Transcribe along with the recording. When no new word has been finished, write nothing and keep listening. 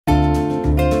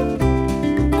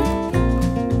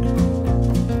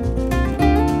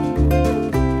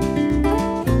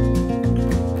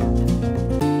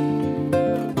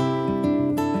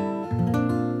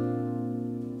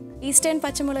Eastern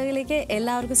പച്ചമുളകിലേക്ക്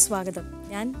എല്ലാവർക്കും സ്വാഗതം.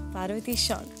 ഞാൻ പാർവതി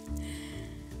ഷോൺ.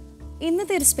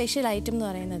 ഇന്നത്തെ ഒരു സ്പെഷ്യൽ ഐറ്റം എന്ന്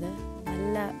പറയുന്നത്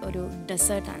നല്ല ഒരു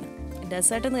ഡെസേർട്ടാണ്.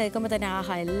 ഡെസേർട്ട് എന്ന് കേൾക്കുമ്പോൾ തന്നെ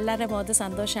ആഹാ, എല്ലാവരുടെ മുഖത്ത്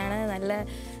സന്തോഷമാണ്, നല്ല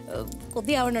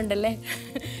കൊതിയാവുന്നുണ്ടല്ലേ.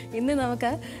 ഇന്ന്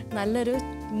നമുക്ക് നല്ലൊരു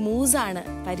മൂസാണ്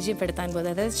പരിചയപ്പെടുത്താൻ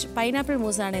പോകുന്നത്. അതായത് പൈനാപ്പിൾ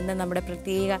മൂസാണ് ഇന്ന് നമ്മുടെ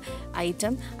പ്രത്യേക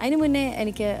ഐറ്റം. അതിന് മുന്നേ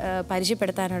എനിക്ക്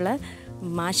പരിചയപ്പെടുത്താനുള്ള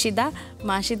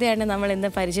മാഷിദയാണ് നമ്മൾ ഇന്ന്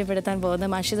പരിചയപ്പെടുത്താൻ പോകുന്നത്.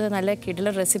 മാഷിദ നല്ല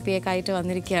കിടിലൻ റെസിപ്പിയൊക്കെ ആയിട്ട്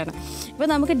വന്നിരിക്കുകയാണ്. ഇപ്പോൾ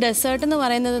നമുക്ക് ഡെസേർട്ട് എന്ന്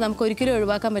പറയുന്നത് നമുക്ക് ഒരിക്കലും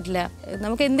ഒഴിവാക്കാൻ പറ്റില്ല.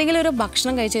 നമുക്ക് എന്തെങ്കിലും ഒരു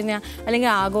ഭക്ഷണം കഴിച്ചു കഴിഞ്ഞാൽ അല്ലെങ്കിൽ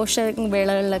ആഘോഷ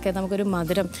വേളകളിലൊക്കെ നമുക്കൊരു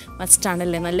മധുരം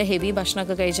മസ്റ്റാണല്ലേ. നല്ല ഹെവി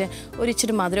ഭക്ഷണമൊക്കെ കഴിച്ച് ഒരു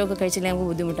ഇച്ചിരി മധുരമൊക്കെ കഴിച്ചില്ലെങ്കിൽ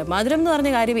നമുക്ക് ബുദ്ധിമുട്ടാണ്. മധുരം എന്ന്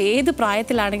പറഞ്ഞ കാര്യം ഏത്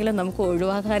പ്രായത്തിലാണെങ്കിലും നമുക്ക്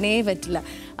ഒഴിവാക്കാനേ പറ്റില്ല.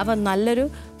 അപ്പം നല്ലൊരു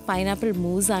പൈനാപ്പിൾ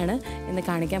മൂസാണ് ഇന്ന്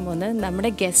കാണിക്കാൻ പോകുന്നത്. നമ്മുടെ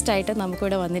ഗസ്റ്റായിട്ട്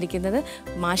നമുക്കിവിടെ വന്നിരിക്കുന്നത്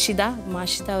മാഷിദ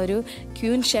ഒരു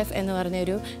ക്യൂൻ ഷെഫ് എന്ന്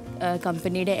പറഞ്ഞൊരു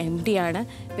കമ്പനിയുടെ MD ആണ്.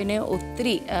 പിന്നെ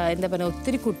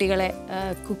ഒത്തിരി കുട്ടികളെ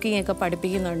കുക്കിംഗ് ഒക്കെ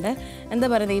പഠിപ്പിക്കുന്നുണ്ട്. എന്താ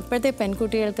പറയുന്നത്, ഇപ്പോഴത്തെ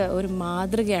പെൺകുട്ടികൾക്ക് ഒരു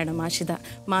മാതൃകയാണ്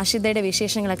മാഷിദയുടെ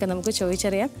വിശേഷങ്ങളൊക്കെ നമുക്ക്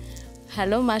ചോദിച്ചറിയാം.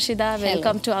 Hello മാഷിദ,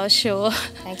 welcome to our show.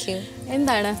 Thank you.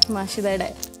 എന്താണ് മാഷിദയുടെ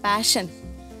പാഷൻ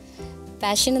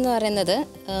എന്ന് പറയുന്നത്,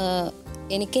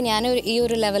 ഞാൻ ഈ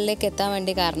ഒരു ലെവലിലേക്ക് എത്താൻ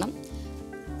വേണ്ടി കാരണം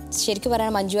ശരിക്കും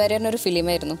പറയാൻ മഞ്ജു വാര്യറിൻ്റെ ഒരു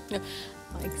ഫിലിമായിരുന്നു.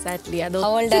 എക്സാക്ട്ലി, അത്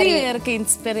ഒത്തിരി പേർക്ക്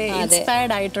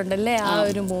ഇൻസ്പയർഡ് ആയിട്ടുണ്ടല്ലേ ആ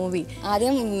ഒരു മൂവി.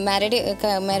 ആദ്യം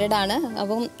മാരീഡ് ആണ്,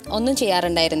 അപ്പം ഒന്നും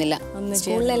ചെയ്യാറുണ്ടായിരുന്നില്ല.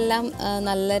 സ്കൂളിലെല്ലാം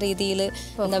നല്ല രീതിയിൽ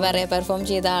എന്താ പറയാ പെർഫോം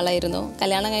ചെയ്ത ആളായിരുന്നു.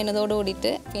 കല്യാണം കഴിഞ്ഞതോട്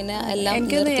കൂടിയിട്ട് പിന്നെ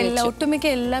എല്ലാം ഒട്ടുമിക്ക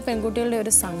എല്ലാ പെൺകുട്ടികളുടെ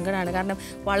ഒരു സങ്കടമാണ്. കാരണം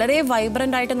വളരെ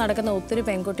വൈബ്രന്റ് ആയിട്ട് നടക്കുന്ന ഒത്തിരി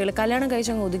പെൺകുട്ടികൾ കല്യാണം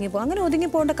കഴിച്ചങ്ങ് ഒതുങ്ങിപ്പോ. അങ്ങനെ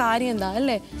ഒതുങ്ങിപ്പോണ്ട കാര്യം എന്താ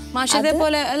അല്ലേ മാഷിദെ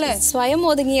പോലെ അല്ലേ? സ്വയം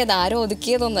ഒതുങ്ങിയത്, ആരും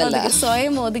ഒതുക്കിയതൊന്നുമല്ല,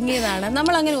 സ്വയം ഒതുങ്ങിയതാണ്.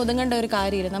 നമ്മൾ അങ്ങനെ ഒതുങ്ങേണ്ട ഒരു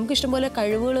കാര്യമില്ല. നമുക്ക് ഇഷ്ടംപോലെ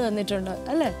കഴിവുകൾ തന്നിട്ടുണ്ട്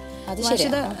അല്ലേ.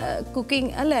 മാഷിദ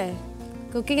കുക്കിംഗ് അല്ലേ,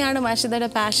 കുക്കിംഗ് ആണ് മാഷിദയുടെ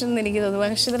പാഷൻ എന്ന് എനിക്ക് തോന്നുന്നു.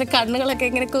 മാഷിദയുടെ കണ്ണുകളൊക്കെ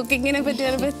ഇങ്ങനെ കുക്കിങ്ങിനെ പറ്റി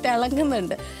വരുമ്പോൾ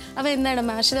തിളങ്ങുന്നുണ്ട്. അപ്പോൾ എന്താണ്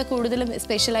മാഷിദ കൂടുതലും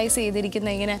സ്പെഷ്യലൈസ് ചെയ്തിരിക്കുന്ന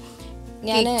ഇങ്ങനെ?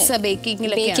 ഞാൻ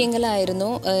ബേക്കിങ്ങിലായിരുന്നു,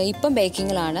 ഇപ്പം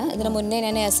ബേക്കിങ്ങിലാണ്. ഇതിന് മുന്നേ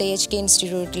ഞാൻ SIHK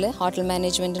ഇൻസ്റ്റിറ്റ്യൂട്ടിൽ ഹോട്ടൽ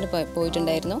മാനേജ്മെൻറ്റിന്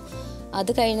പോയിട്ടുണ്ടായിരുന്നു.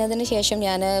 അത് കഴിഞ്ഞതിന് ശേഷം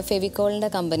ഞാൻ ഫെവിക്കോളിൻ്റെ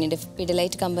കമ്പനിയുടെ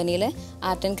പിഡിലൈറ്റ് കമ്പനിയിൽ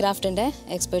ആർട്ട് ആൻഡ് ക്രാഫ്റ്റിൻ്റെ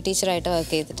എക്സ്പെർട്ട് ടീച്ചറായിട്ട്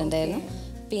വർക്ക് ചെയ്തിട്ടുണ്ടായിരുന്നു.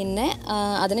 പിന്നെ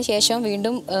അതിനുശേഷം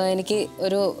വീണ്ടും എനിക്ക്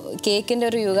ഒരു കേക്കിന്റെ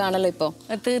ഒരു യുഗമാണല്ലോ ഇപ്പോൾ.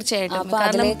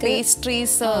 തീർച്ചയായിട്ടും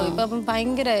പേസ്ട്രീസ് ഇപ്പം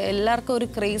ഭയങ്കര എല്ലാവർക്കും ഒരു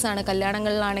ക്രേസ് ആണ്.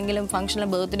 കല്യാണങ്ങളിലാണെങ്കിലും ഫംഗ്ഷനിൽ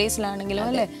ബർത്ത്ഡേസിലാണെങ്കിലും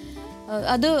അല്ലേ.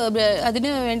 അതിന്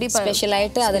വേണ്ടി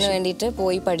സ്പെഷ്യലായിട്ട് അതിന് വേണ്ടിയിട്ട്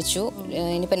പോയി പഠിച്ചു.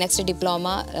 ഇനിയിപ്പോൾ നെക്സ്റ്റ് ഡിപ്ലോമ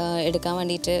എടുക്കാൻ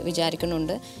വേണ്ടിയിട്ട്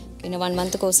വിചാരിക്കുന്നുണ്ട്. പിന്നെ 1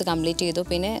 month കോഴ്സ് കംപ്ലീറ്റ് ചെയ്തു.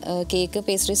 പിന്നെ കേക്ക്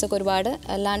പേസ്ട്രീസ് ഒക്കെ ഒരുപാട്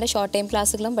അല്ലാണ്ട് ഷോർട്ട് ടൈം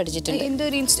ക്ലാസ്സുകളും പഠിച്ചിട്ടുണ്ട്.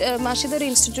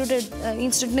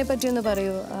 ഇൻസ്റ്റിറ്റ്യൂട്ടിനെ പറ്റി ഒന്ന്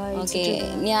പറയൂ. ഓക്കെ,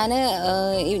 ഞാൻ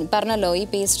പറഞ്ഞല്ലോ ഈ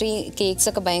പേസ്ട്രി കേക്ക്സ്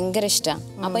ഒക്കെ ഭയങ്കര ഇഷ്ടമാണ്.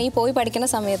 അപ്പം ഈ പോയി പഠിക്കുന്ന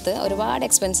സമയത്ത് ഒരുപാട്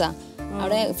എക്സ്പെൻസാണ്.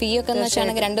 അവിടെ ഫീ ഒക്കെ എന്ന്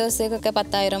വെച്ചാണെങ്കിൽ 2 ദിവസത്തേക്കൊക്കെ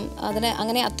 10,000,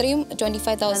 അങ്ങനെ അത്രയും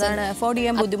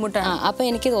 25,000 ബുദ്ധിമുട്ടാണ്. അപ്പം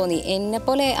എനിക്ക് തോന്നി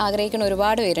എന്നെപ്പോലെ ആഗ്രഹിക്കുന്ന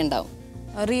ഒരുപാട് പേരുണ്ടാവും.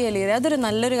 റിയലി അതൊരു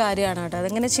നല്ലൊരു കാര്യമാണ് കേട്ടോ.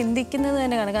 അതങ്ങനെ ചിന്തിക്കുന്നത്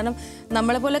തന്നെയാണ്. കാരണം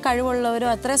നമ്മളെപ്പോലെ കഴിവുള്ളവരും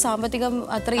അത്ര സാമ്പത്തികം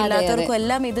അത്ര ഇല്ലാത്തവർക്കും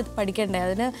എല്ലാം ഇത് പഠിക്കണ്ടേ.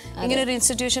 അതിന് ഇങ്ങനെ ഒരു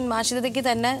ഇൻസ്റ്റിറ്റ്യൂഷൻ മാഷിദയ്ക്ക്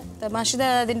തന്നെ, മാഷിദ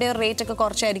അതിന്റെ റേറ്റ് ഒക്കെ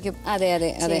കുറച്ചായിരിക്കും. അതെ,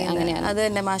 അങ്ങനെയാണ്. അത്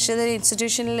തന്നെ മാഷിദ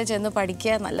ഇൻസ്റ്റിറ്റ്യൂഷനിൽ ചെന്ന്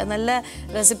പഠിക്കുക, നല്ല നല്ല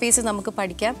റെസിപ്പീസ് നമുക്ക്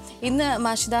പഠിക്കാം. ഇന്ന്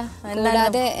മാഷിദ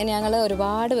കൂടാതെ ഞങ്ങൾ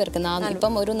ഒരുപാട് പേർക്ക്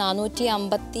ഇപ്പം ഒരു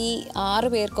 456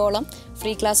 പേർക്കോളം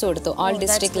ഫ്രീ ക്ലാസ് കൊടുത്തു, ഓൾ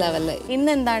ഡിസ്ട്രിക്ട് ലെവലിൽ. ഇന്ന്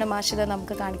എന്താണ് മാഷിദ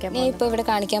നമുക്ക് കാണിക്കാൻ? ഇപ്പോൾ ഇവിടെ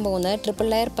കാണിക്കാൻ പോകുന്നത് ട്രിപ്പിൾ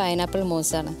ലെയർ പൈനാപ്പിൾ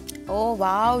മൂസ് ആണ്. ഓ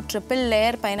വാവ്, ട്രിപ്പിൾ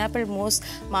ലെയർ പൈനാപ്പിൾ മൂസ്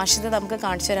മാഷിദ നമുക്ക്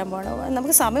കാണിച്ചു തരാൻ പോകണം.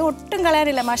 നമുക്ക് സമയം ഒട്ടും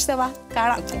കളയാനില്ല. മാഷിദ വാ,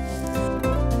 കാണാം.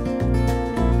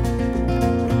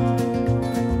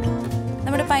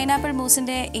 നമ്മുടെ പൈനാപ്പിൾ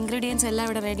മൂസിൻ്റെ ഇൻഗ്രീഡിയൻസ് എല്ലാം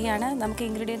ഇവിടെ റെഡിയാണ്. നമുക്ക്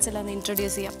ഇൻഗ്രീഡിയൻസ് എല്ലാം ഒന്ന്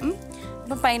ഇൻട്രൊഡ്യൂസ് ചെയ്യാം.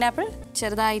 അപ്പം പൈനാപ്പിൾ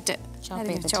ചെറുതായിട്ട്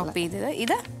ചോപ്പ് ചെയ്തത്,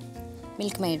 ഇത്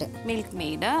milk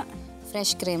made,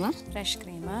 fresh cream,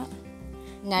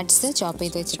 nuts ചോപ്പ്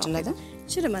ചെയ്ത് വെച്ചിട്ടുള്ളത്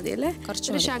ഇച്ചിരി മതി അല്ലേ,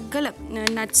 കുറച്ച് ശകലം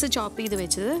നട്ട്സ് ചോപ്പ് ചെയ്ത്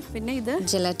വെച്ചത്. പിന്നെ ഇത്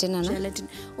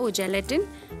ജെലറ്റിൻ.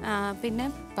 പിന്നെ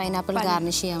പൈനാപ്പിൾ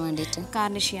ഗാർണിഷ് ചെയ്യാൻ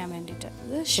വേണ്ടിയിട്ട്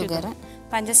ഇത് ഷുഗർ,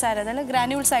 പഞ്ചസാര, അതായത്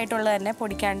ഗ്രാനുവൽസ് ആയിട്ടുള്ളത് തന്നെ,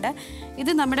 പൊടിക്കാണ്ട്.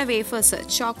 ഇത് നമ്മുടെ വേഫേഴ്സ്,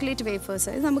 ചോക്ലേറ്റ് വേഫേഴ്സ്.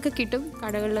 ഇത് നമുക്ക് കിട്ടും,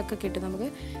 കടകളിലൊക്കെ കിട്ടും നമുക്ക്.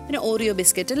 പിന്നെ ഓറിയോ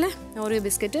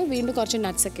ബിസ്ക്കറ്റ്, വീണ്ടും കുറച്ച്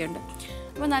നട്ട്സ് ഒക്കെ ഉണ്ട്.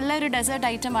 അപ്പോൾ നല്ലൊരു ഡെസേർട്ട്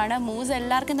ഐറ്റമാണ്. മൂസ്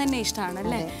എല്ലാവർക്കും തന്നെ ഇഷ്ടമാണ്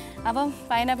അല്ലേ. അപ്പം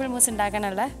പൈനാപ്പിൾ മൂസ്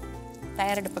ഉണ്ടാക്കാനുള്ള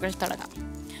തയ്യാറെടുപ്പുകൾ തുടങ്ങാം.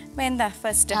 അപ്പോൾ എന്താ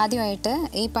ഫസ്റ്റ്? ആദ്യമായിട്ട്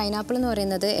ഈ പൈനാപ്പിൾ എന്ന്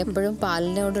പറയുന്നത് എപ്പോഴും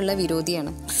പാലിനോടുള്ള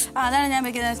വിരോധിയാണ്. അതാണ് ഞാൻ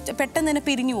വെക്കുന്നത്, പെട്ടെന്ന് തന്നെ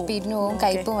പിരിഞ്ഞു പോകും,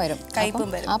 കയ്പും വരും.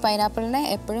 ആ പൈനാപ്പിളിനെ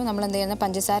എപ്പോഴും നമ്മൾ എന്ത് ചെയ്യുന്നത്,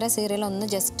 പഞ്ചസാര സീരിയൽ ഒന്ന്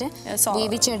ജസ്റ്റ്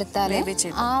വേവിച്ചെടുത്താൽ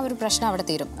ആ ഒരു പ്രശ്നം അവിടെ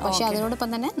തീരും. പക്ഷെ അതിനോടൊപ്പം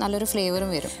തന്നെ നല്ലൊരു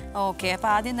ഫ്ലേവറും വരും. ഓക്കെ,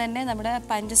 അപ്പോൾ ആദ്യം തന്നെ നമ്മുടെ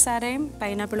പഞ്ചസാരയും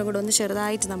പൈനാപ്പിളും കൂടെ ഒന്ന്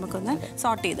ചെറുതായിട്ട് നമുക്കൊന്ന്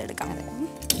സോട്ട് ചെയ്തെടുക്കാം.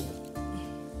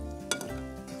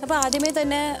 അപ്പോൾ ആദ്യമേ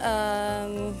തന്നെ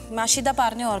മാഷിത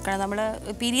പറഞ്ഞു ഓർക്കണം, നമ്മൾ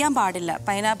പിരിയാൻ പാടില്ല.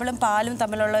 പൈനാപ്പിളും പാലും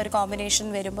തമ്മിലുള്ള ഒരു കോമ്പിനേഷൻ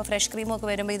വരുമ്പോൾ, ഫ്രഷ് ക്രീമും ഒക്കെ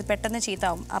വരുമ്പോൾ ഇത് പെട്ടെന്ന്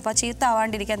ചീത്താവും. അപ്പോൾ ചീത്ത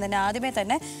ആവാണ്ടിരിക്കാൻ തന്നെ ആദ്യമേ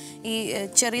തന്നെ ഈ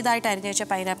ചെറിയതായിട്ട് അരിഞ്ഞു വെച്ച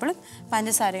പൈനാപ്പിളും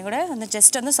പഞ്ചസാരയും കൂടെ ഒന്ന്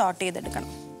ജസ്റ്റ് ഒന്ന് സോട്ട് ചെയ്തെടുക്കണം.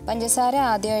 പഞ്ചസാര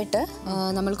ആദ്യമായിട്ട്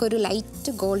നമ്മൾക്കൊരു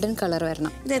ലൈറ്റ് ഗോൾഡൻ കളർ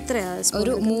വരണം. ഇത് എത്രയാണ്?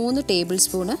 ഒരു 3 ടേബിൾ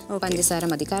സ്പൂണ് പഞ്ചസാര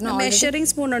മതി. കാരണം മെഷറിംഗ്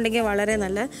സ്പൂൺ ഉണ്ടെങ്കിൽ വളരെ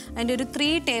നല്ല. അതിൻ്റെ ഒരു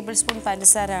 3 ടേബിൾ സ്പൂൺ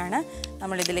പഞ്ചസാര ആണ്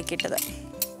നമ്മൾ ഇതിലേക്ക് ഇട്ടത്.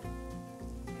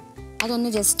 അതൊന്ന്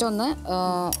ജസ്റ്റ് ഒന്ന്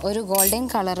ഒരു ഗോൾഡൻ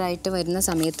കളറായിട്ട് വരുന്ന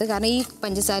സമയത്ത്, കാരണം ഈ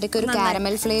പഞ്ചസാരയ്ക്ക് ഒരു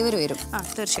കാരമൽ ഫ്ലേവർ വരും.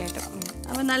 തീർച്ചയായിട്ടും.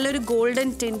 അപ്പോൾ നല്ലൊരു ഗോൾഡൻ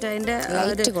ടിൻറ്റ്, അതിൻ്റെ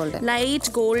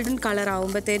ലൈറ്റ് ഗോൾഡൻ കളർ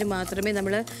ആകുമ്പോഴത്തേനും മാത്രമേ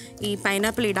നമ്മൾ ഈ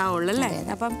പൈനാപ്പിൾ ഇടാവുള്ളൂ അല്ലേ.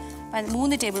 അപ്പം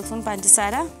 3 ടേബിൾ സ്പൂൺ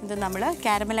പഞ്ചസാര ഇത് നമ്മൾ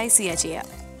കാരമലൈസ് ചെയ്യുക.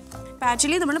 അപ്പോൾ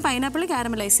ആക്ച്വലി നമ്മൾ പൈനാപ്പിൾ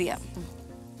കാരമലൈസ് ചെയ്യാം.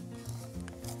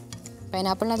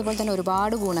 പൈനാപ്പിളിന് അതുപോലെ തന്നെ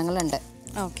ഒരുപാട് ഗുണങ്ങളുണ്ട്.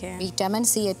 വിറ്റാമിൻ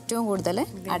സി ഏറ്റവും കൂടുതൽ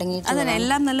അടങ്ങിയിട്ടുണ്ട്. അതെ,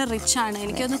 എല്ലാം നല്ല റിച്ച് ആണ്.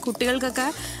 എനിക്കൊന്ന് കുട്ടികൾക്കൊക്കെ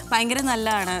ഭയങ്കര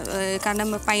നല്ലതാണ്.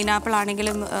 കാരണം പൈനാപ്പിൾ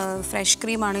ആണെങ്കിലും ഫ്രഷ്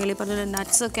ക്രീം ആണെങ്കിലും ഇപ്പോൾ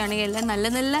നട്ട്സ് ഒക്കെ ആണെങ്കിലും എല്ലാം നല്ല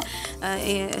നല്ല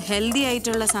ഹെൽത്തി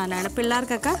ആയിട്ടുള്ള സാധനമാണ്.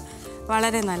 പിള്ളേർക്കൊക്കെ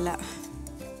വളരെ നല്ല.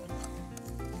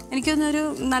 എനിക്കൊന്നൊരു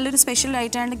നല്ലൊരു സ്പെഷ്യൽ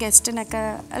ആയിട്ടാണ് ഗസ്റ്റിനൊക്കെ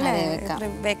അല്ലേ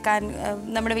വെക്കാൻ.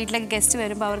 നമ്മുടെ വീട്ടിലേക്ക് ഗസ്റ്റ്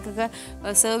വരുമ്പോൾ അവർക്കൊക്കെ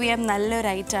സെർവ് ചെയ്യാൻ നല്ലൊരു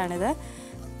ഐറ്റമാണിത്.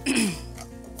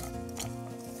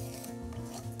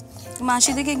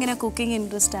 മാഷിദയ്ക്ക് എങ്ങനെ കുക്കിംഗ്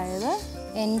ഇൻട്രസ്റ്റ് ആയത്?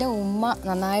 എൻ്റെ ഉമ്മ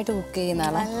നന്നായിട്ട് കുക്ക് ചെയ്യുന്ന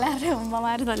ആളാണ്. എല്ലാവരും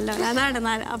ഉമ്മമാർ നല്ല.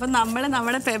 അതാണ്. അപ്പം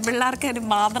നമ്മുടെ പെൺപിള്ളേർക്ക് ഒരു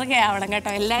മാതൃകയാവണം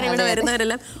കേട്ടോ. എല്ലാവരും ഇവിടെ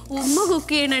വരുന്നവരെല്ലാം ഉമ്മ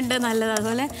കുക്ക് ചെയ്യുന്നുണ്ട്, നല്ലത്.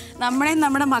 അതുപോലെ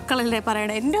നമ്മുടെ മക്കളല്ലേ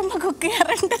പറയണേ, എൻ്റെ ഉമ്മ കുക്ക്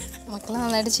ചെയ്യാറുണ്ട്. മക്കൾ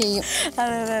നന്നായിട്ട് ചെയ്യും.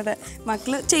 അതെ,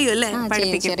 മക്കൾ ചെയ്യും അല്ലേ?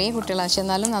 ചെറിയ കുട്ടികളാണ്, പക്ഷെ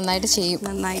എന്നാലും നന്നായിട്ട് ചെയ്യും.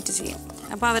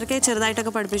 അപ്പോൾ അവർക്ക്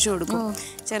ചെറുതായിട്ടൊക്കെ പഠിപ്പിച്ചു കൊടുക്കും.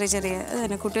 ചെറിയ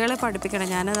അതന്നെ കുട്ടികളെ പഠിപ്പിക്കണം.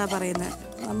 ഞാനതാ പറയുന്നത്.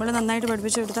 നമ്മൾ നന്നായിട്ട്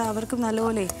പഠിപ്പിച്ചു കൊടുത്താൽ അവർക്കും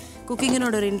നല്ലപോലെ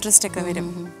കുക്കിങ്ങിനോടൊരു ഇൻട്രസ്റ്റ് ഒക്കെ വരും.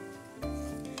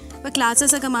 അപ്പോൾ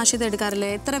ക്ലാസ്സസ് ഒക്കെ മാഷിത് എടുക്കാറില്ലേ?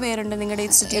 എത്ര പേരുണ്ട് നിങ്ങളുടെ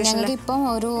ഇൻസ്റ്റിറ്റ്യൂഷനിൽ? ഞങ്ങൾക്ക് ഇപ്പം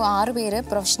ഒരു 6 പേര്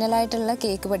പ്രൊഫഷണലായിട്ടുള്ള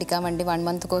കേക്ക് പഠിക്കാൻ വേണ്ടി 1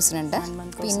 മന്ത് കോഴ്സിനുണ്ട്.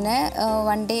 പിന്നെ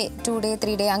 1 ഡേ 2 ഡേ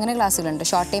 3 ഡേ അങ്ങനെ ക്ലാസ്സുകളുണ്ട്.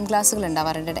 ഷോർട്ട് ടൈം ക്ലാസ്സുകളുണ്ട്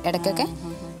അവരുടെ ഇടയ്ക്കൊക്കെ.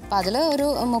 അപ്പം അതിൽ ഒരു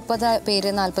 30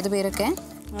 പേര് 40 പേരൊക്കെ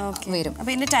വരും.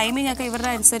 അപ്പോൾ ഇതിൻ്റെ ടൈമിംഗ് ഒക്കെ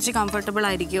ഇവരുടെ അനുസരിച്ച് കംഫർട്ടബിൾ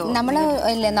ആയിരിക്കുമോ?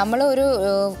 നമ്മളൊരു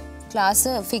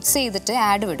ക്ലാസ് ഫിക്സ് ചെയ്തിട്ട്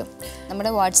ആഡ് വിടും. നമ്മുടെ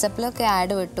വാട്സപ്പിലൊക്കെ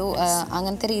ആഡ് വിട്ടു,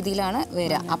 അങ്ങനത്തെ രീതിയിലാണ്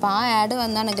വരിക. അപ്പോൾ ആ ആഡ്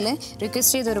വന്നാണെങ്കിൽ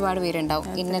റിക്വസ്റ്റ് ചെയ്ത് ഒരുപാട് പേരുണ്ടാവും,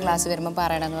 ഇന്ന ക്ലാസ് വരുമ്പോൾ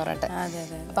പറയണമെന്ന് പറഞ്ഞിട്ട്.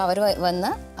 അപ്പോൾ അവർ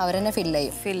വന്ന് അവർ തന്നെ ഫില്ല്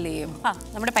ചെയ്യും.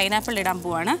 നമ്മുടെ പൈനാപ്പിൾ ഇടാൻ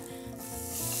പോവാണ്.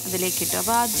 അതിലേക്ക് ഇട്ടു.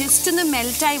 അപ്പോൾ ജസ്റ്റ് ഒന്ന്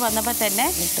മെൽറ്റായി വന്നപ്പോൾ തന്നെ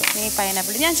ഈ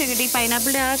പൈനാപ്പിൾ ഞാൻ ചോദിക്കട്ടെ, ഈ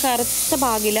പൈനാപ്പിളിൻ്റെ ആ കറുത്ത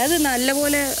ഭാഗമില്ല, അത്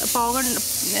നല്ലപോലെ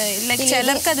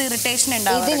ചിലർക്ക് അത് ഇറിറ്റേഷൻ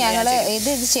ഉണ്ടാവും.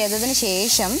 ഇത് ചെയ്തതിന്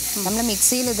ശേഷം നമ്മൾ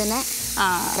മിക്സിയിൽ ഇതിനെ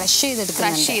ക്രഷ്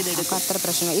ചെയ്തെടുക്കും. അത്ര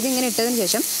പ്രശ്നം. ഇതിങ്ങനെ ഇട്ടതിന്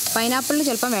ശേഷം പൈനാപ്പിളിൽ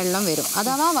ചിലപ്പോൾ വെള്ളം വരും.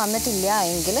 അഥവാ വന്നിട്ടില്ല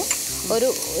എങ്കിൽ ഒരു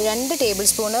 2 ടേബിൾ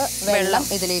സ്പൂണ് വെള്ളം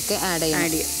ഇതിലേക്ക് ആഡ്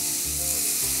ചെയ്യും.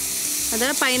 അത്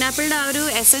പൈനാപ്പിളിൻ്റെ ആ ഒരു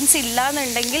എസൻസ്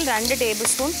ഇല്ലാന്നുണ്ടെങ്കിൽ 2 ടേബിൾ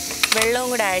സ്പൂൺ വെള്ളവും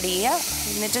കൂടെ ആഡ് ചെയ്യുക.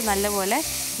 എന്നിട്ട് നല്ലപോലെ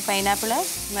പൈനാപ്പിൾ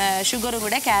ഷുഗറും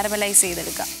കൂടെ കാരമലൈസ്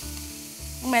ചെയ്തെടുക്കുക.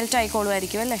 മെൽറ്റ്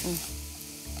ആയിക്കോളുമായിരിക്കും അല്ലേ?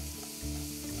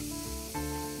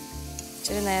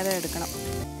 ഇച്ചിരി നേരം എടുക്കണം.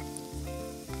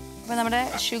 അപ്പോൾ നമ്മുടെ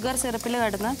ഷുഗർ സിറപ്പിൽ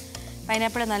കിടന്ന്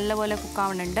പൈനാപ്പിൾ നല്ലപോലെ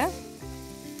കുക്കാവുന്നുണ്ട്.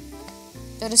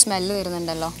 ഒരു സ്മെല്ല്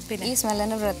വരുന്നുണ്ടല്ലോ. ഈ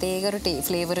സ്മെല്ലിന് പ്രത്യേക ഒരു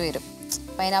ഫ്ലേവർ വരും.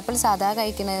 പൈനാപ്പിൾ സാധാ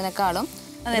കഴിക്കുന്നതിനേക്കാളും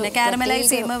കാരമലൈസ്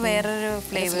ചെയ്യുമ്പോൾ വേറൊരു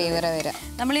ഫ്ലേവർ വരാം.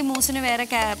 നമ്മൾ ഈ മൂസിന് വേറെ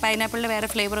പൈനാപ്പിളിന് വേറെ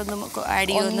ഫ്ലേവർ ഒന്നും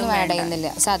ആഡ് ചെയ്യുന്നില്ല.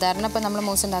 സാധാരണ ഇപ്പം നമ്മൾ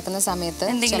മൂസ് ഉണ്ടാക്കുന്ന സമയത്ത്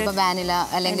ചിലപ്പോൾ വാനില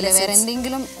അല്ലെങ്കിൽ വേറെ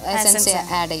എന്തെങ്കിലും എസൻസ്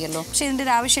ആഡ് ചെയ്യുള്ളൂ. പക്ഷെ ഇതിൻ്റെ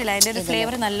ഒരു ആവശ്യമില്ല. അതിൻ്റെ ഒരു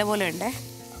ഫ്ലേവർ നല്ലപോലെ ഉണ്ട്.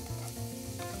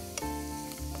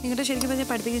 നിങ്ങളുടെ ശരിക്കും പറഞ്ഞാൽ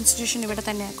പഠിപ്പിക്കുന്ന ഇൻസ്റ്റിറ്റ്യൂഷൻ ഇവിടെ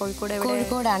തന്നെയാണ്,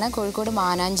 കോഴിക്കോടാണ്. കോഴിക്കോട്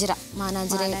മാനാഞ്ചിറ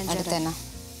അടുത്ത് തന്നെ.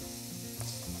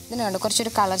 ഇതിന് കണ്ടു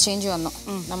കുറച്ചൊരു കളർ ചേഞ്ച് വന്നു.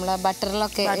 നമ്മൾ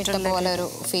ബട്ടറിലൊക്കെ ഇട്ട പോലെ ഒരു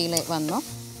ഫീൽ വന്നു.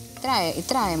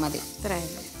 ഇത്ര ആയാൽ മതി.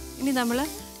 ഇനി നമ്മൾ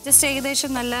ജസ്റ്റ്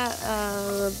ഏകദേശം നല്ല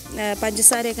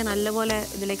പഞ്ചസാരയൊക്കെ നല്ലപോലെ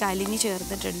ഇതിലേക്ക് അലിഞ്ഞ്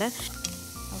ചേർത്തിട്ടുണ്ട്.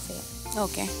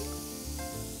 ഓക്കെ,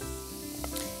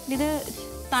 ഇത്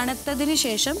തണുത്തതിന്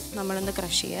ശേഷം നമ്മളൊന്ന്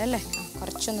ക്രഷ് ചെയ്യുക അല്ലേ?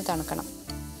 കുറച്ചൊന്ന് തണുക്കണം.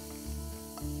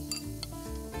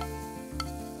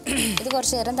 ഇത്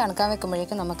കുറച്ച് നേരം തണുക്കാൻ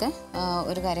വെക്കുമ്പോഴേക്കും നമുക്ക്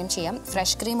ഒരു കാര്യം ചെയ്യാം.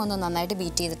 ഫ്രഷ് ക്രീം ഒന്ന് നന്നായിട്ട്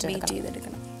ബീറ്റ്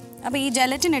ചെയ്തെടുക്കണം. അപ്പോൾ ഈ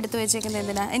ജെലറ്റിൻ എടുത്ത് വെച്ചേക്കുന്നത്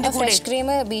എന്തിനാ? ഫ്രഷ് ക്രീം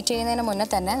ബീറ്റ് ചെയ്യുന്നതിന് മുന്നേ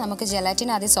തന്നെ നമുക്ക് ജെലാറ്റിൻ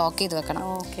ആദ്യം സോക്ക് ചെയ്ത് വെക്കണം.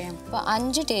 ഓക്കെ. അപ്പോൾ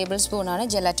 5 ടേബിൾ സ്പൂണാണ്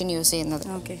ജെലാറ്റിൻ യൂസ് ചെയ്യുന്നത്.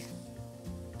 ഓക്കെ.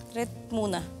 3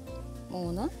 4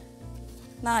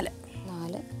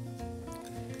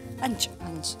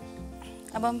 5.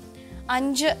 അപ്പം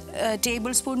 5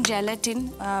 ടേബിൾ സ്പൂൺ ജെലറ്റിൻ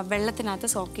വെള്ളത്തിനകത്ത്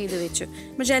സോക്ക് ചെയ്ത് വെച്ചു.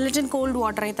 അപ്പോൾ ജെലറ്റിൻ കോൾഡ്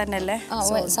വാട്ടറിൽ തന്നെ അല്ലേ?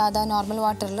 സാധാ നോർമൽ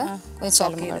വാട്ടറിൽ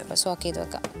സോക്ക് ചെയ്ത്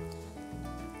വെക്കാം.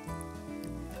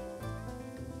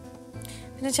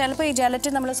 പിന്നെ ചിലപ്പോൾ ഈ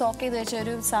ജലറ്റിൻ നമ്മൾ സോക്ക് ചെയ്ത് വെച്ച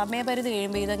ഒരു സമയപരിധി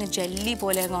കഴിയുമ്പോൾ ഇതങ്ങ് ജെല്ലി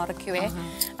പോലെ അങ്ങ് ഉറക്കുവേ.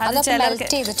 അത്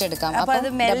ചെയ്തിട്ടെടുക്കാം. അപ്പോൾ അത്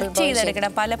മെൽറ്റ്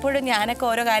ചെയ്തെടുക്കണം. പലപ്പോഴും ഞാനൊക്കെ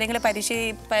ഓരോ കാര്യങ്ങൾ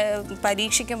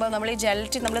പരീക്ഷിക്കുമ്പോൾ നമ്മൾ ഈ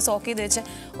ജലറ്റിൻ നമ്മൾ സോക്ക് ചെയ്ത് വെച്ച്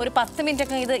ഒരു 10 മിനിറ്റ്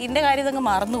ഒക്കെ ഇതിൻ്റെ കാര്യം ഇതങ്ങ്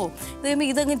മറന്നു പോകും. ഇത് കഴിയുമ്പോൾ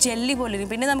ഇതങ്ങ് ജെല്ലി പോലെ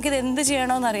ഇരിക്കും. പിന്നെ നമുക്കിത് എന്ത്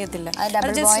ചെയ്യണമെന്ന് അറിയത്തില്ല.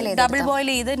 ഡബിൾ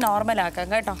ബോയിൽ ചെയ്ത് നോർമലാക്കാം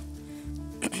കേട്ടോ.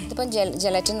 ഇതിപ്പം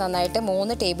ജലറ്റിൻ നന്നായിട്ട്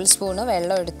 3 ടേബിൾ സ്പൂണ്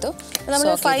വെള്ളം എടുത്തു. നമ്മൾ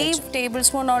 5 ടേബിൾ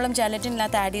സ്പൂണോളം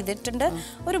ജലറ്റിനകത്ത് ആഡ് ചെയ്തിട്ടുണ്ട്.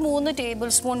 ഒരു 3 ടേബിൾ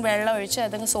സ്പൂൺ വെള്ളം ഒഴിച്ച്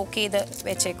അതങ്ങ് സോക്ക് ചെയ്ത്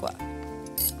വെച്ചേക്കുക.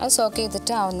 അത് സോക്ക്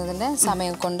ചെയ്തിട്ട് ആവുന്നതിൻ്റെ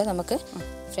സമയം കൊണ്ട് നമുക്ക്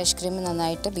ഫ്രഷ് ക്രീം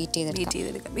നന്നായിട്ട് ബീറ്റ്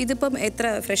ചെയ്തെടുക്കാം. ഇതിപ്പം എത്ര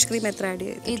ഫ്രഷ് ക്രീം എത്ര ആഡ്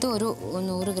ചെയ്യും? ഇത് ഒരു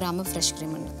 100 ഗ്രാം ഫ്രഷ്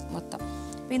ക്രീം ഉണ്ട് മൊത്തം.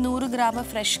 ഈ 100 ഗ്രാം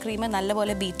ഫ്രഷ് ക്രീം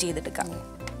നല്ലപോലെ ബീറ്റ് ചെയ്തെടുക്കാം.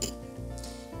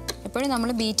 എപ്പോഴും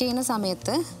നമ്മൾ ബീറ്റ് ചെയ്യുന്ന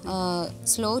സമയത്ത്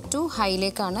സ്ലോ ടു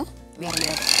ഹൈയിലേക്കാണ്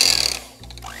വരേണ്ടത്.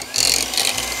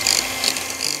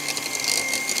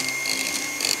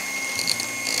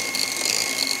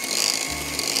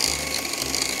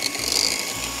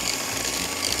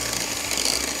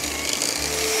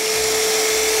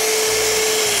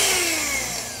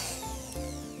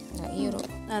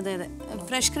 അതെ അതെ,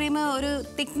 ഫ്രഷ് ക്രീം ഒരു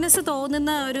തിക്നെസ്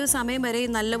തോന്നുന്ന ഒരു സമയം വരെ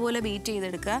നല്ലപോലെ ബീറ്റ്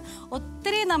ചെയ്തെടുക്കുക.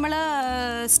 ഒത്തിരി നമ്മൾ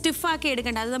സ്റ്റിഫാക്കി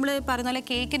എടുക്കേണ്ട. അത് നമ്മൾ പറയുന്ന പോലെ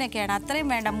കേക്കിനൊക്കെയാണ്, അത്രയും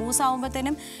വേണ്ട. മൂസ്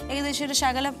ആകുമ്പോഴത്തേനും ഏകദേശം ഒരു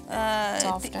ശകലം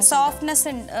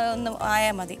സോഫ്റ്റ്നെസ് ഒന്ന്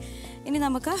ആയാൽ മതി. ഇനി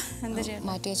നമുക്ക് എന്ത് ചെയ്യണം?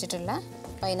 മാറ്റി വെച്ചിട്ടുള്ള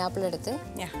പൈനാപ്പിൾ എടുത്ത്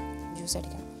ജ്യൂസ്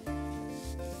അടിക്കണം.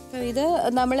 അപ്പോൾ ഇത്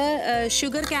നമ്മൾ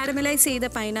ഷുഗർ കാരമലൈസ് ചെയ്ത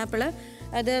പൈനാപ്പിൾ,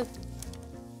 അത്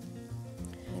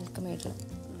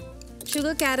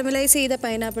ഷുഗർ കാരമലൈസ് ചെയ്ത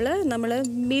പൈനാപ്പിൾ നമ്മൾ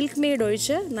മിൽക്ക് മെയ്ഡ്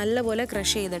ഒഴിച്ച് നല്ലപോലെ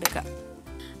ക്രഷ് ചെയ്തെടുക്കുക.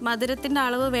 മധുരത്തിൻ്റെ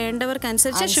അളവ്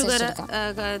വേണ്ടവർക്കനുസരിച്ച് ഷുഗർ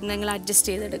നിങ്ങൾ അഡ്ജസ്റ്റ്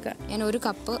ചെയ്തെടുക്കുക. ഞാൻ 1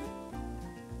 കപ്പ്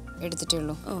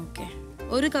എടുത്തിട്ടുള്ളൂ. ഓക്കെ,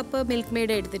 1 കപ്പ് മിൽക്ക്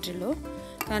മെയ്ഡ് എടുത്തിട്ടുള്ളൂ.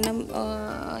 കാരണം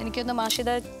എനിക്കൊന്ന്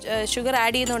മാഷിത ഷുഗർ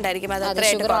ആഡ് ചെയ്യുന്നുണ്ടായിരിക്കും. അത്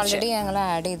ഷുഗർ ഓൾറെഡി ഞങ്ങൾ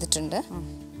ആഡ് ചെയ്തിട്ടുണ്ട്.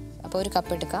 അപ്പോൾ 1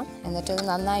 കപ്പ് എടുക്കാം. എന്നിട്ട് ഇത്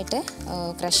നന്നായിട്ട്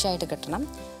ക്രഷായിട്ട് കിട്ടണം.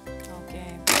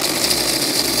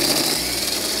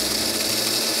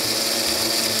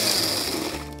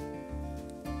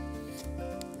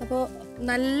 അപ്പോൾ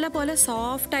നല്ല പോലെ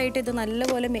സോഫ്റ്റായിട്ട് ഇത്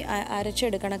നല്ലപോലെ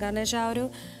അരച്ചെടുക്കണം. കാരണം വെച്ചാൽ ആ ഒരു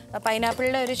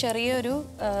പൈനാപ്പിളിൻ്റെ ഒരു ചെറിയൊരു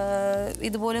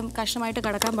ഇതുപോലും കഷ്ണമായിട്ട്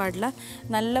കിടക്കാൻ പാടില്ല.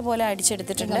 നല്ല പോലെ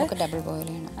അടിച്ചെടുത്തിട്ടുണ്ട്. ഡബിൾ ബോയിൽ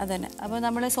ചെയ്യണം. അതന്നെ. അപ്പോൾ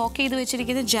നമ്മൾ സോക്ക് ചെയ്ത്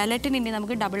വെച്ചിരിക്കുന്ന ജലറ്റിൻ ഇനി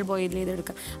നമുക്ക് ഡബിൾ ബോയിൽ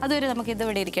ചെയ്തെടുക്കാം. അതുവരെ നമുക്ക്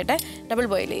ഇതിവിടെ ഇരിക്കട്ടെ, ഡബിൾ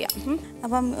ബോയിൽ ചെയ്യാം.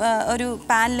 അപ്പം ഒരു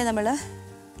പാനിൽ നമ്മൾ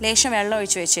ലേശം വെള്ളം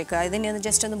ഒഴിച്ച് വെച്ചേക്കുക. ഇതിനി ഒന്ന്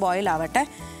ജസ്റ്റ് ഒന്ന് ബോയിൽ ആവട്ടെ,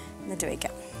 എന്നിട്ട്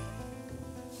വയ്ക്കാം.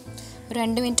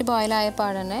 2 മിനിറ്റ് ബോയിലായ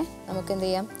പാടന്നെ നമുക്ക് എന്ത്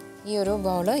ചെയ്യാം, ഈ ഒരു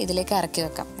ബൗള് ഇതിലേക്ക് ഇറക്കി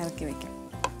വയ്ക്കാം.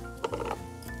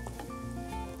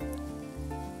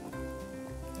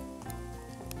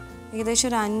 ഏകദേശം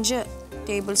ഒരു 5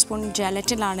 ടേബിൾ സ്പൂൺ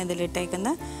ജലറ്റിലാണ്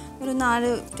ഇതിലിട്ടേക്കുന്നത്. ഒരു 4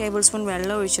 ടേബിൾ സ്പൂൺ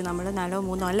വെള്ളം ഒഴിച്ചു നമ്മൾ, 4 or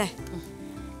 3 അല്ലേ.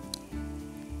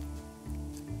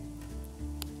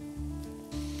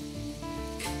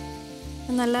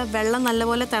 നല്ല വെള്ളം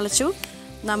നല്ലപോലെ തിളച്ചു.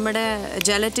 നമ്മുടെ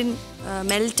ജലറ്റിൻ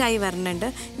മെൽറ്റായി വരുന്നുണ്ട്.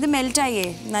 ഇത് മെൽറ്റായേ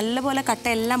നല്ലപോലെ കട്ട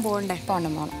എല്ലാം പോകണ്ടേ?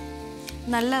 പോകണം.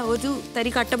 നല്ല ഒരു തരി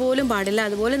കട്ട പോലും പാടില്ല,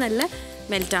 അതുപോലെ നല്ല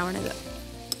മെൽറ്റ് ആവണത്.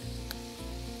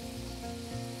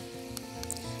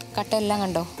 കട്ട എല്ലാം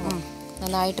കണ്ടോ,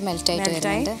 നന്നായിട്ട്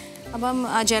മെൽറ്റായിട്ട്. അപ്പം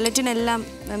ആ ജലറ്റിൻ എല്ലാം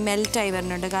മെൽറ്റായി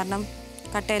വരുന്നുണ്ട്, കാരണം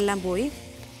കട്ടയെല്ലാം പോയി.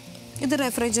 ഇത്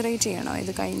റെഫ്രിജറേറ്റ് ചെയ്യണോ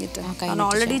ഇത് കഴിഞ്ഞിട്ട്? കാരണം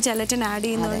ഓൾറെഡി ജലറ്റിൻ ആഡ്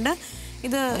ചെയ്യുന്നതുകൊണ്ട്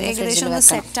ഇത് ഏകദേശം ഒന്ന്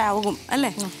സെറ്റ് ആവും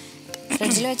അല്ലേ?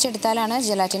 ഫ്രിഡ്ജിൽ വെച്ചെടുത്താലാണ്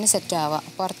ജലാറ്റിന് സെറ്റ് ആവുക.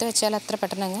 പുറത്ത് വെച്ചാൽ അത്ര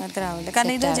പെട്ടെന്ന് അത്ര ആവില്ല.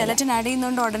 കാരണം ഇത് ജലറ്റിൻ ആഡ്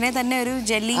ചെയ്യുന്നതുകൊണ്ട് ഉടനെ തന്നെ ഒരു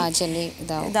ജെല്ലി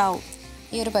ഇതാവും.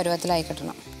 ഈ ഒരു പരുവത്തിലായി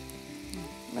കിട്ടണം.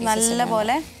 നല്ല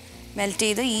പോലെ മെൽറ്റ്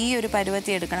ചെയ്ത് ഈ ഒരു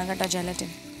പരുവത്തിൽ എടുക്കണം കേട്ടോ ജലറ്റിൻ.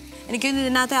 എനിക്കൊന്ന്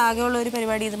ഇതിനകത്ത് ആകെയുള്ള ഒരു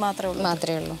പരിപാടി ഇത് മാത്രമേ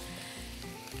ഉള്ളൂ.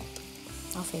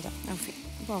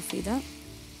 ഓഫ് ചെയ്ത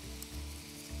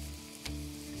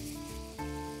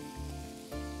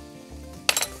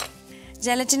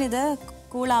ജലറ്റിൻ ഇത്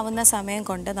കൂളാവുന്ന സമയം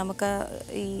കൊണ്ട് നമുക്ക്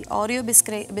ഈ ഓറിയോ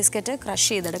ബിസ്ക്കറ്റ് ക്രഷ്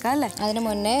ചെയ്തെടുക്കാം അല്ലേ? അതിന്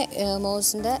മുന്നേ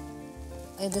മോസിൻ്റെ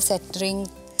ഇത്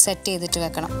സെറ്റ് ചെയ്തിട്ട്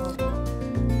വെക്കണം.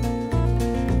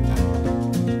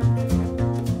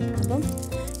 അപ്പം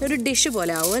ഒരു ഡിഷ്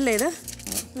പോലെ ആവും അല്ലേ ഇത്?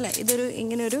 അല്ലേ, ഇതൊരു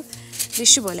ഇങ്ങനെ ഒരു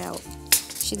ഡിഷ് പോലെ ആവും.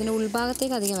 പക്ഷെ ഇതിൻ്റെ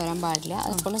ഉൾഭാഗത്തേക്ക് അധികം വരാൻ പാടില്ല,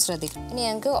 അതെപ്പോഴും ശ്രദ്ധിക്കണം. ഇനി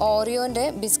ഞങ്ങൾക്ക് ഓറിയോൻ്റെ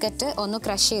ബിസ്ക്കറ്റ് ഒന്ന്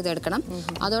ക്രഷ് ചെയ്തെടുക്കണം.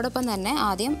 അതോടൊപ്പം തന്നെ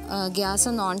ആദ്യം ഗ്യാസ്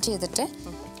ഒന്ന് ഓൺ ചെയ്തിട്ട്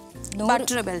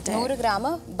 100 ഗ്രാം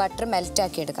ബട്ടർ മെൽറ്റ്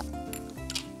ആക്കി എടുക്കാം.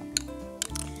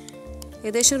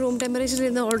 ഏകദേശം റൂം ടെമ്പറേച്ചറിൽ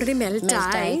ഇത് ഓൾറെഡി മെൽറ്റ്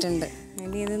ആയിട്ടുണ്ട്.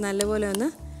 ഇനി ഇത് നല്ലപോലെ ഒന്ന്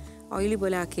ഓയിലി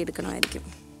പോലെ ആക്കി എടുക്കണമായിരിക്കും.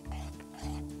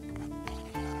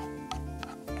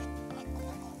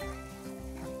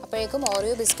 അപ്പോഴേക്കും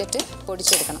ഓറിയോ ബിസ്ക്കറ്റ്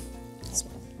പൊടിച്ചെടുക്കണം.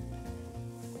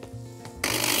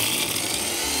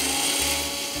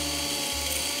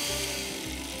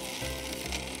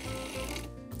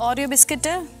 ഓറിയോ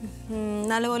ബിസ്ക്കറ്റ്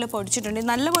നല്ലപോലെ പൊടിച്ചിട്ടുണ്ട്.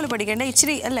 നല്ലപോലെ പൊടിക്കേണ്ട,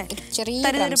 ഇച്ചിരി അല്ലേ,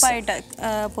 തരിതരിപ്പായിട്ട്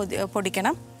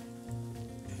പൊടിക്കണം.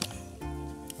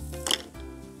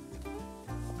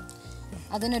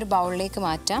 അതിനൊരു ബൗളിലേക്ക്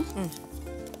മാറ്റാം.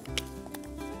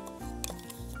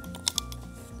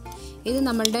 ഇത്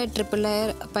നമ്മളുടെ ട്രിപ്പിൾ ലെയർ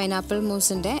പൈനാപ്പിൾ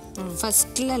മൂസിൻ്റെ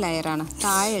ഫസ്റ്റിലെ ലെയറാണ്,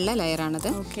 താഴെയുള്ള ലെയറാണിത്.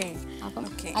 അപ്പം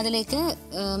അതിലേക്ക്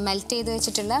മെൽറ്റ് ചെയ്ത്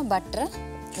വെച്ചിട്ടുള്ള ബട്ടർ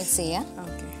മിക്സ് ചെയ്യാം.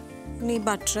 ഇനി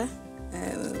ബട്ടർ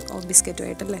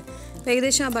ബിസ്ക്കറ്റുമായിട്ടല്ലേ,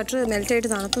 ഏകദേശം ആ ബട്ടർ മെൽറ്റ് ആയിട്ട്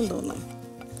തണുത്തെന്ന് തോന്നുന്നു.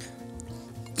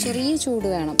 ചെറിയ ചൂട്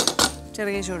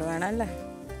വേണം അല്ലേ.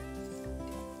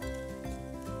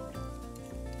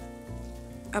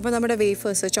 അപ്പോൾ നമ്മുടെ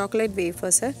വേഫേഴ്സ്, ചോക്ലേറ്റ്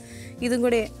വേഫേഴ്സ്, ഇതും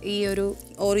കൂടെ ഈ ഒരു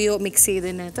ഓറിയോ മിക്സ്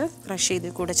ചെയ്തതിനകത്ത് ക്രഷ് ചെയ്ത്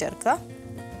കൂടെ ചേർക്കുക.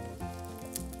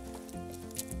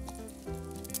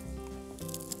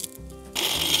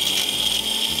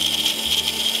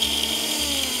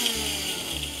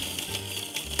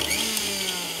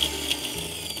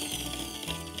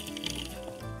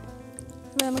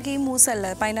 നമുക്ക് ഈ മൂസ് അല്ല,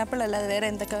 പൈനാപ്പിൾ അല്ലാതെ വേറെ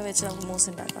എന്തൊക്കെ വെച്ച് നമുക്ക് മൂസ്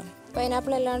ഉണ്ടാക്കാം?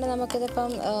 പൈനാപ്പിൾ അല്ലാണ്ട്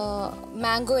നമുക്കിതിപ്പം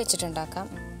മാംഗോ വെച്ചിട്ടുണ്ടാക്കാം.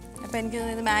 അപ്പോൾ എനിക്ക്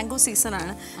തോന്നുന്നത് മാംഗോ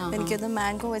സീസണാണ്. എനിക്കൊന്ന്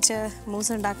മാംഗോ വെച്ച്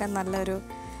മൂസ് ഉണ്ടാക്കാൻ നല്ലൊരു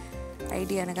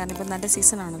ഐഡിയ ആണ്, കാരണം ഇപ്പം നല്ല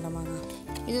സീസണാണല്ലോ മാങ്ങ.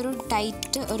 ഇതൊരു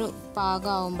ടൈറ്റ് ഒരു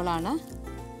പാകമാകുമ്പോഴാണ്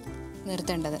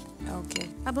നിർത്തേണ്ടത്. ഓക്കെ.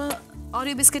 അപ്പോൾ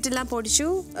ഓറിയോ ബിസ്ക്കറ്റ് എല്ലാം പൊടിച്ചു,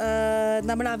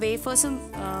 നമ്മൾ ആ വേഫേഴ്സും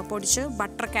പൊടിച്ച്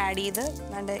ബട്ടറൊക്കെ ആഡ് ചെയ്ത്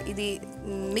നല്ല ഇത്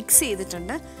മിക്സ്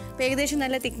ചെയ്തിട്ടുണ്ട്. അപ്പോൾ ഏകദേശം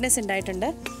നല്ല തിക്നെസ് ഉണ്ടായിട്ടുണ്ട്.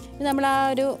 നമ്മൾ ആ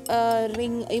ഒരു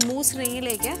റിങ്, ഈ മൂസ്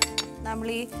റിങ്ങിലേക്ക് നമ്മൾ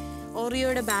ഈ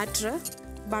ഓറിയോയുടെ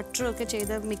ബട്ടറും ഒക്കെ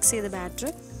ചെയ്ത് മിക്സ് ചെയ്ത ബാറ്റർ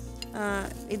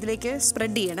ഇതിലേക്ക്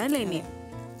സ്പ്രെഡ് ചെയ്യണം അല്ലേ? ഇനി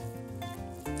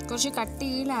കുറച്ച്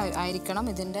കട്ടിയിലായിരിക്കണം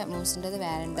ഇതിൻ്റെ മൂസിൻ്റെത്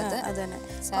വേണ്ടത്. അതന്നെ,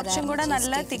 കുറച്ചും കൂടെ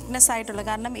നല്ല തിക്നെസ് ആയിട്ടുള്ള,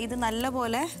 കാരണം ഇത്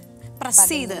നല്ലപോലെ പ്രസ്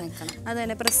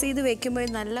ചെയ്ത് വെക്കുമ്പോൾ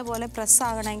നല്ലപോലെ പ്രസ്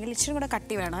ആകണമെങ്കിൽ ഇച്ചിരി കൂടെ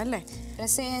കട്ടി വേണം അല്ലേ?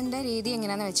 പ്രസ് ചെയ്യേണ്ട രീതി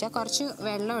എങ്ങനെയാണെന്ന് വെച്ചാൽ കുറച്ച്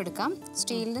വെള്ളം എടുക്കാം,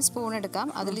 സ്റ്റീലിൻ്റെ സ്പൂൺ എടുക്കാം,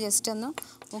 അതിൽ ജസ്റ്റ് ഒന്ന്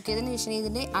മുക്കിയതിന് ശേഷം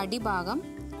ഇതിൻ്റെ അടിഭാഗം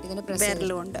ഇതിന്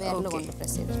വിരലുകൊണ്ട്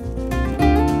പ്രസ് ചെയ്ത്.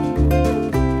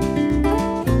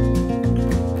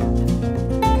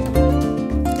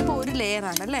 ഇതിപ്പോൾ ഒരു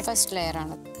ലെയറാണ് അല്ലേ?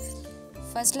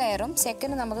 ഫസ്റ്റ് ലെയറും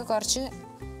സെക്കൻഡ് നമുക്ക് കുറച്ച്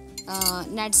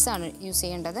നട്ട്സാണ് യൂസ്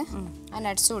ചെയ്യേണ്ടത്. ആ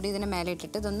നട്ട്സ് കൂടി ഇതിന് മേലെ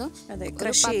ഇട്ടിട്ട് ഇതൊന്ന്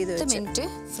 10 മിനിറ്റ്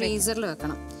ഫ്രീസറിൽ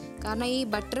വെക്കണം. കാരണം ഈ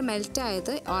ബട്ടർ മെൽറ്റ്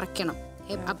ആയത് ഉറയ്ക്കണം,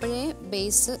 അപ്പോഴേ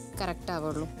ബേസ് കറക്റ്റ്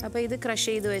ആവുള്ളൂ. അപ്പോൾ ഇത് ക്രഷ്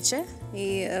ചെയ്ത് വെച്ച് ഈ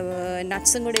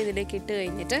നട്ട്സും കൂടി ഇതിലേക്ക് ഇട്ട്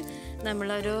കഴിഞ്ഞിട്ട്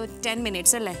നമ്മളൊരു 10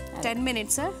 മിനിറ്റ്സ് അല്ലേ, 10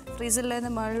 മിനിറ്റ്സ്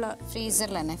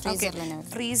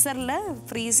ഫ്രീസറിൽ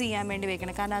ഫ്രീസ് ചെയ്യാൻ വേണ്ടി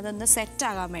വെക്കണം. കാരണം അതൊന്ന് സെറ്റ്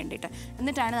ആകാൻ വേണ്ടിയിട്ട്.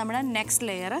 എന്നിട്ടാണ് നമ്മൾ നെക്സ്റ്റ്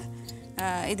ലെയർ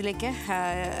ഇതിലേക്ക്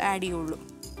ആഡ് ചെയ്യുള്ളൂ.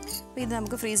 അപ്പോൾ ഇത്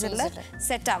നമുക്ക് ഫ്രീസറിൽ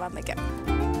സെറ്റ് ആവാൻ വെക്കാം.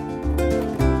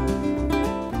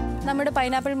 നമ്മുടെ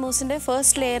പൈനാപ്പിൾ മൂസിൻ്റെ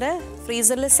ഫസ്റ്റ് ലെയർ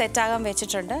ഫ്രീസറിൽ സെറ്റ് ആകാൻ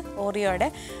വെച്ചിട്ടുണ്ട് ഓറിയോയുടെ.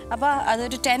 അപ്പോൾ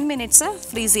അതൊരു 10 മിനിറ്റ്സ്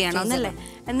ഫ്രീസ് ചെയ്യണം എന്നല്ലേ?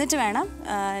 എന്നിട്ട് വേണം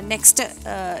നെക്സ്റ്റ്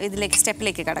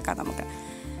സ്റ്റെപ്പിലേക്ക് കിടക്കാം നമുക്ക്.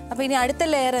 അപ്പോൾ ഇനി അടുത്ത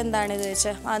ലെയർ എന്താണെന്ന്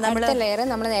വെച്ചാൽ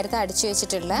നമ്മൾ നേരത്തെ അടിച്ചു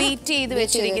വെച്ചിട്ടുള്ള ബീറ്റ് ചെയ്ത്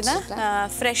വെച്ചിരിക്കുന്ന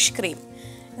ഫ്രഷ് ക്രീം.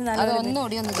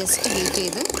 ഒന്നുകൂടി ഒന്ന് ജസ്റ്റ് ബീറ്റ്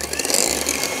ചെയ്ത്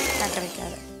കട്ട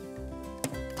വയ്ക്കാതെ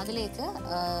അതിലേക്ക്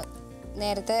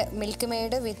നേരത്തെ മിൽക്ക്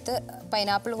മെയ്ഡ് വിത്ത്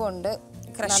പൈനാപ്പിൾ കൊണ്ട്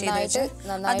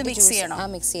നന്നായിട്ട്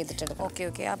മിക്സ് ചെയ്തിട്ടുണ്ട്.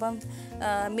 ഓക്കെ. അപ്പം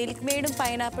മിൽക്ക് മെയ്ഡും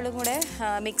പൈനാപ്പിളും കൂടെ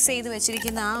മിക്സ് ചെയ്ത്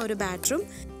വെച്ചിരിക്കുന്ന ആ ഒരു ബാറ്ററും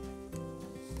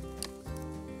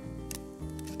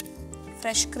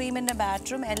ഫ്രഷ് ക്രീമിൻ്റെ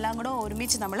ബാറ്ററും എല്ലാം കൂടെ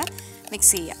ഒരുമിച്ച് നമ്മൾ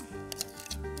മിക്സ് ചെയ്യാം.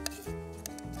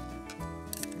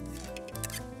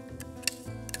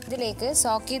 ഇതിലേക്ക്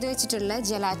സോക്ക് ചെയ്ത് വെച്ചിട്ടുള്ള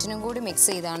ജലാറ്റിനും കൂടി മിക്സ്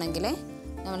ചെയ്താണെങ്കിൽ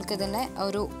നമ്മൾക്കിതിൻ്റെ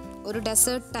ഒരു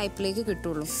ഡെസേർട്ട് ടൈപ്പിലേക്ക്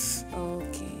കിട്ടുള്ളൂ.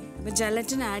 ഓക്കെ. അപ്പോൾ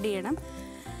ജലറ്റിൻ ആഡ് ചെയ്യണം.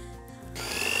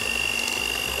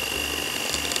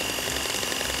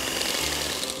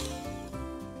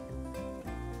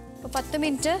 അപ്പോൾ 10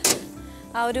 മിനിറ്റ്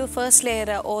ആ ഒരു ഫസ്റ്റ് ലെയർ,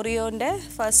 ഓറിയോൻ്റെ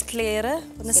ഫസ്റ്റ് ലെയർ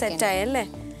ഒന്ന് സെറ്റായല്ലേ?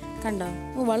 കണ്ടോ?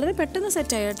 വളരെ പെട്ടെന്ന്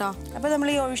സെറ്റായി കേട്ടോ. അപ്പോൾ നമ്മൾ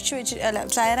ഈ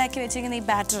തയ്യാറാക്കി വെച്ചിരിക്കുന്ന ഈ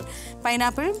ബാറ്റർ,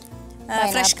 പൈനാപ്പിളും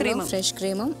ഫ്രഷ്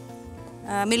ക്രീമും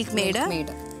മിൽക്ക് മെയ്ഡ്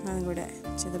അതും കൂടെ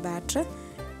ചെയ്ത ബാറ്റർ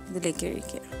ഇതിലേക്ക്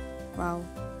ഒഴിക്കുക. വാവ്.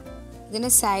 ഇതിൻ്റെ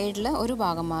സൈഡിൽ ഒരു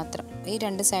ഭാഗം മാത്രം, ഈ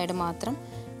 2 സൈഡ് മാത്രം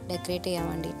ഡെക്കറേറ്റ് ചെയ്യാൻ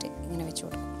വേണ്ടിയിട്ട് ഇങ്ങനെ വെച്ച്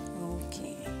കൊടുക്കും. ഓക്കെ.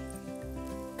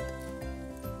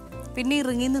 പിന്നെ ഈ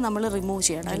റിങ്ങിൽ നിന്ന് നമ്മൾ റിമൂവ്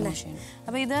ചെയ്യണം അല്ലേ?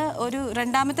 അപ്പോൾ ഇത് ഒരു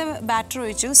രണ്ടാമത്തെ ബാറ്റർ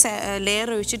ഒഴിച്ചു, ലെയർ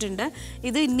ഒഴിച്ചിട്ടുണ്ട്.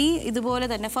 ഇത് ഇനി ഇതുപോലെ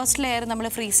തന്നെ ഫസ്റ്റ് ലെയർ നമ്മൾ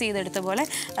ഫ്രീസ് ചെയ്തെടുത്ത പോലെ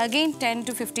അഗെയിൻ 10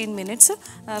 to 15 മിനിറ്റ്സ്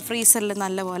ഫ്രീസറിൽ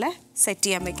നല്ലപോലെ സെറ്റ്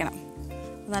ചെയ്യാൻ വെക്കണം.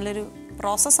 നല്ലൊരു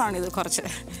പ്രോസസ്സാണിത് കുറച്ച്.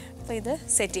 അപ്പോൾ ഇത്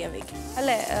സെറ്റ് ചെയ്യാൻ വയ്ക്കും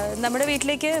അല്ലേ? നമ്മുടെ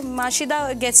വീട്ടിലേക്ക് മാഷിത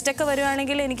ഗസ്റ്റൊക്കെ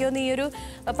വരുവാണെങ്കിൽ എനിക്ക് തോന്നുന്നു ഈ ഒരു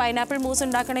പൈനാപ്പിൾ മൂസ്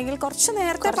ഉണ്ടാക്കണമെങ്കിൽ കുറച്ച്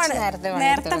നേരത്തെ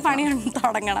പണി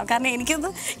തുടങ്ങണം. കാരണം എനിക്കൊന്ന്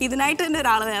ഇതിനായിട്ട് തന്നെ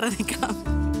ഒരാൾ വേറെ നിൽക്കണം.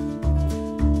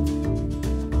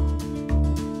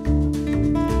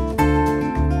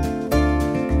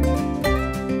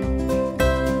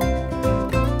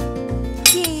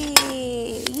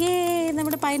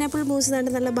 പൈനാപ്പിൾ മൂസ് കണ്ട്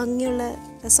നല്ല ഭംഗിയുള്ള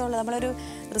രസമുള്ള നമ്മളൊരു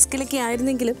റിസ്കിലൊക്കെ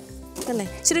ആയിരുന്നെങ്കിലും അല്ലേ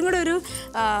ഇച്ചിരി കൂടെ ഒരു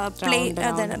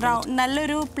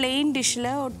നല്ലൊരു പ്ലെയിൻ ഡിഷിൽ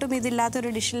ഒട്ടും ഇതില്ലാത്തൊരു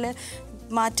ഡിഷിൽ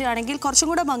മാറ്റുകയാണെങ്കിൽ കുറച്ചും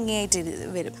കൂടെ ഭംഗിയായിട്ട് ഇത്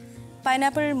വരും.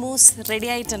 പൈനാപ്പിൾ മൂസ് റെഡി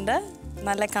ആയിട്ടുണ്ട്.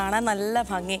 നല്ല കാണാൻ നല്ല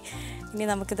ഭംഗി. ഇനി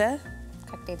നമുക്കിത്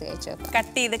കട്ട്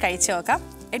ചെയ്ത് കഴിച്ചു നോക്കാം.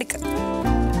 എടുക്കാം.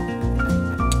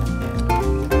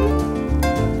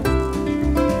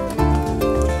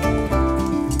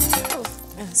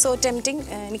 So tempting.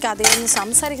 എനിക്ക് അതിലൊന്നും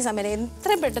സംസാരിക്കാൻ സമയം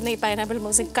എത്രയും പെട്ടെന്ന് ഈ പൈനാപ്പിൾ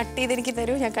മൂസ് കട്ട് ചെയ്ത് എനിക്ക്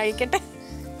തരൂ, ഞാൻ കഴിക്കട്ടെ.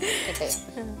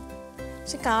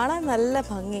 പക്ഷെ കാണാൻ നല്ല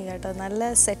ഭംഗി കേട്ടോ, നല്ല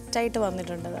സെറ്റായിട്ട്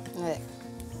വന്നിട്ടുണ്ടത്.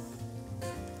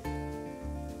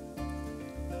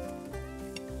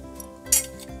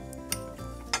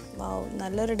 വാവ്,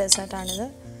 നല്ലൊരു ഡെസേർട്ടാണിത്.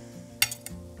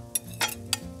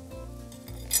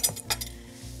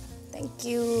 Thank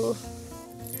you.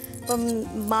 അപ്പം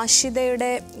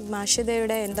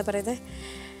മാഷിദയുടെ എന്താ പറയുന്നത്,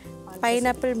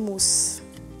 പൈനാപ്പിൾ മൂസ്.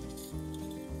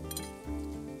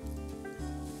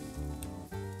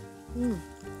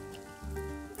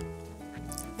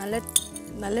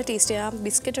 നല്ല ടേസ്റ്റി. ആ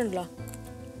ബിസ്ക്കറ്റ് ഉണ്ടല്ലോ,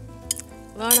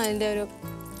 അതാണ് അതിൻ്റെ ഒരു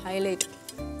ഹൈലൈറ്റ്.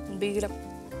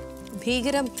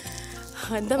 ഭീകരം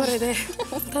എന്താ പറയുന്നത്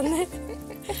തന്നെ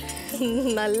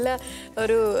നല്ല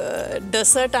ഒരു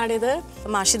ഡെസേർട്ടാണിത്.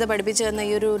 മാഷിദ പഠിപ്പിച്ചു തന്ന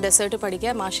ഈ ഒരു ഡെസേർട്ട്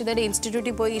പഠിക്കുക. മാഷിദയുടെ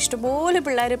ഇൻസ്റ്റിറ്റ്യൂട്ടിൽ പോയി ഇഷ്ടംപോലെ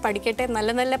പിള്ളേർ പഠിക്കട്ടെ, നല്ല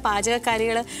നല്ല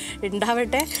പാചകക്കാരികൾ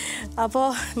ഉണ്ടാവട്ടെ. അപ്പോൾ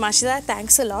മാഷിദ,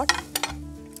 താങ്ക്സ് എ ലോട്ട്.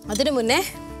 അതിനു മുന്നേ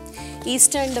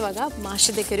ഈസ്റ്റേണിൻ്റെ വക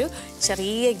മാഷിദയ്ക്കൊരു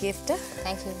ചെറിയ ഗിഫ്റ്റ്.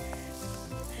 Thank you.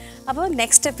 അപ്പോൾ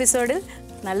നെക്സ്റ്റ് എപ്പിസോഡിൽ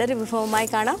നല്ലൊരു വിഭവമായി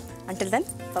കാണാം. Until then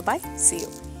bye, see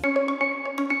you.